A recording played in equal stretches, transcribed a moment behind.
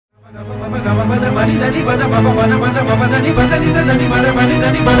And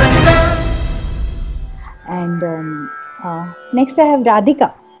next I have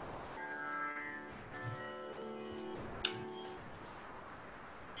Radhika.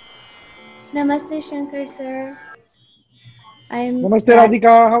 Namaste, Shankar sir. Namaste,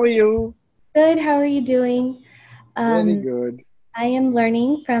 Radhika. How are you? Good. How are you doing? Very good. I am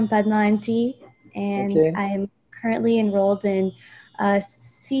learning from Padma Aunty, and Okay. I am currently enrolled in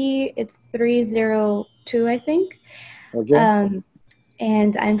C. It's 302, I think. Okay.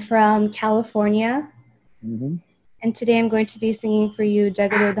 And I'm from California. And today I'm going to be singing for you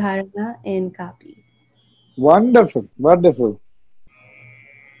Jagadodharana in Kapi. Wonderful. Wonderful.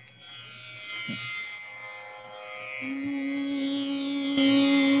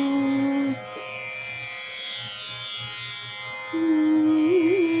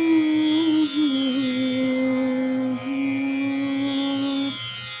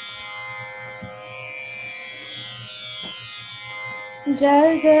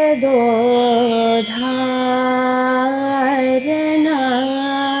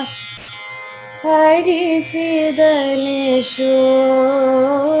 Jagadodharana Harisidale Shodaya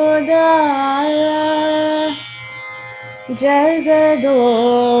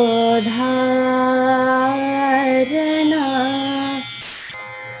Jagadodharana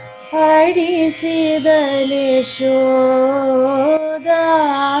Harisidale Shodaya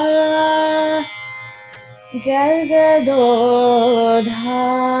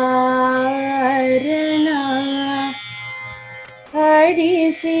Jagadodharana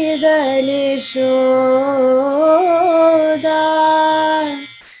Harisidale Shodaya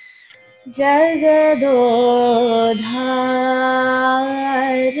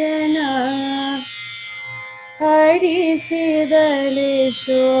Jagadodharana Harisidale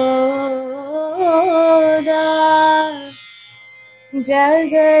Shodaya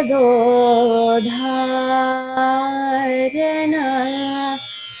Jagadodharana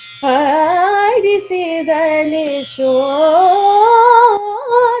Harisidale Shodaya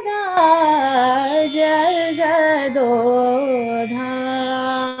Jagadodharana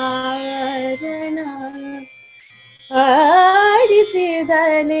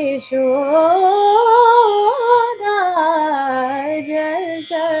Harisidale Shodaya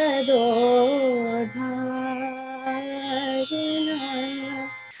Jagadodharana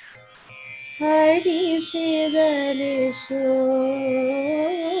Harisidale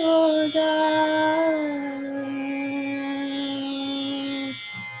Shodaya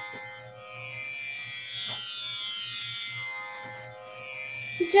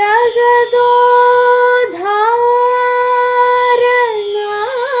Jagadodharana Maganindu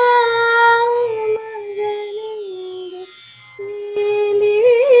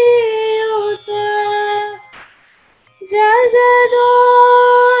Tiliyuta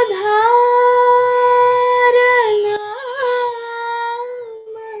Jagadodharana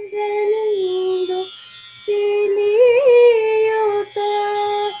Maganindu Tiliyuta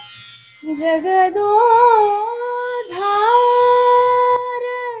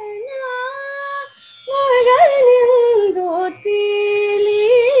Jagadodharana Maganindu Tiliyuta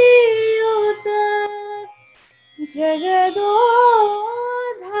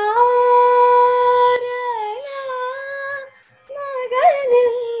Jagadodharana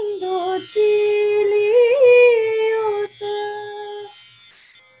Maganindu Tiliyuta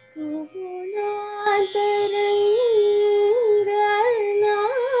Sugunatarangana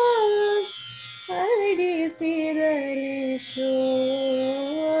Harisidale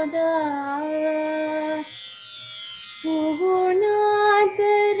Shodaya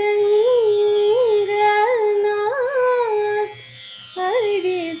Sugunatarangana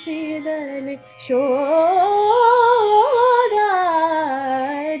Harisidale Shodaya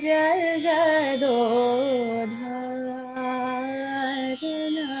Jagadodharana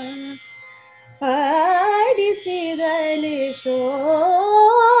Harisidale Shodaya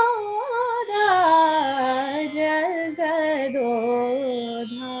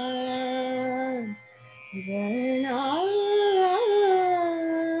Jagadodharana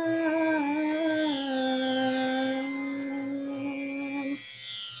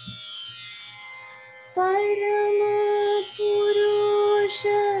Parama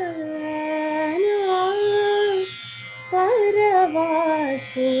Purushana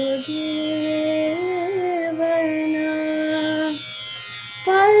Paravasudevana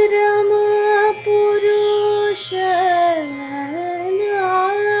Parama Purushana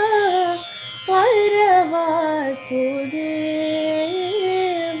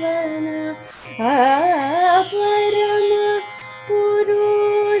Paravasudevana Parama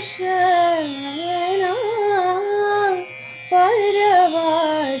Purushana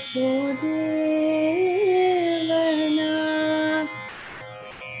Paravasudevana ವಸುದೇವನ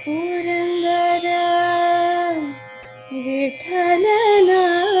Purandara ವಿಠಲನ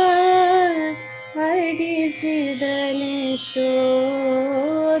ಹಡಿಸಿದನೆ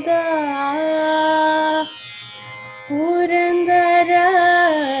ಶೋಧ ಪುರಂದರ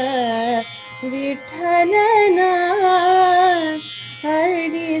ವಿಠಲನ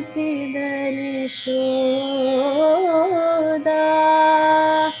ಹಡಿಸಿದನೆ ಶೋಧ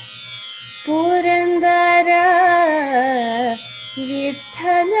ಪುರಂದರ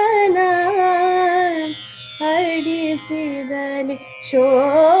ವಿಠಲನ ಹಡಿಸಿದನೆ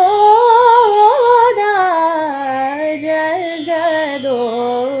ಶೋಧ ಜಗದೋಧಾರಣ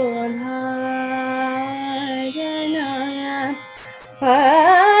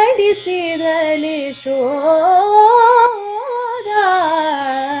ಹಡಿಸಿದನೆ ಶೋಧ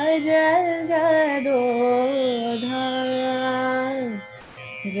ಜಗದೋಧಾರಣ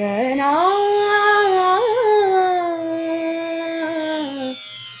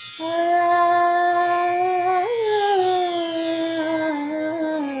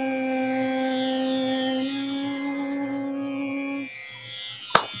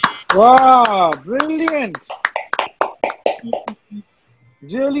Wow, brilliant.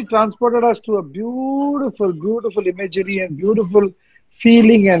 Really transported us to a beautiful, beautiful imagery and beautiful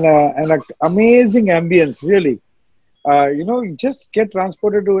feeling and an amazing ambience, really. You know, you just get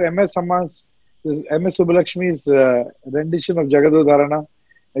transported to MS Amma's, this MS Subbulakshmi's rendition of Jagadodharana.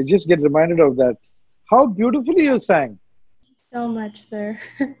 I just get reminded of that. How beautifully you sang. So much, sir.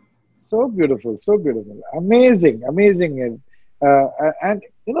 So beautiful, so beautiful. Amazing, amazing. And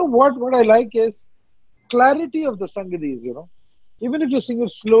you know what I like is clarity of the Sangadis, you know. Even if you sing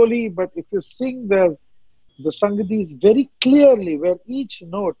it slowly, but if you sing the Sangadis very clearly, where each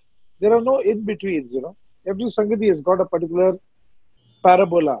note, there are no in-betweens, you know. Every Sangadi has got a particular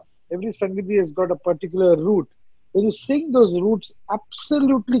parabola. Every Sangadi has got a particular root. When you sing those roots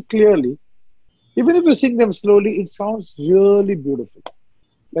absolutely clearly, even if you sing them slowly, it sounds really beautiful.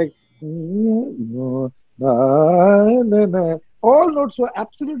 Like, all notes were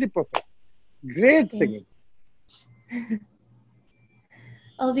absolutely perfect. Great singing.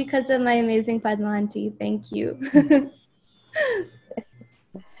 All because of my amazing Padma auntie. Thank you.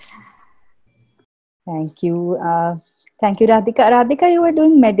 Thank you. Thank you, Radhika. Radhika, you were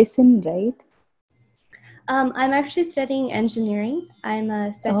doing medicine, right? I'm actually studying engineering. I'm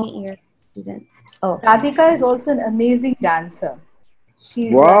a second year student. Oh, Radhika is also an amazing dancer.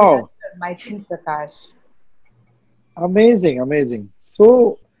 She's Wow. Maithili Prakash. Amazing, amazing.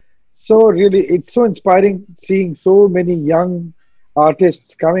 So really, it's so inspiring seeing so many young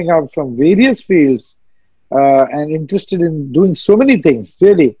artists coming up from various fields and interested in doing so many things.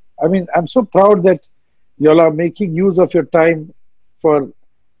 Really, I mean, I'm so proud that y'all are making use of your time for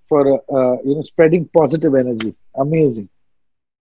you know, spreading positive energy. Amazing.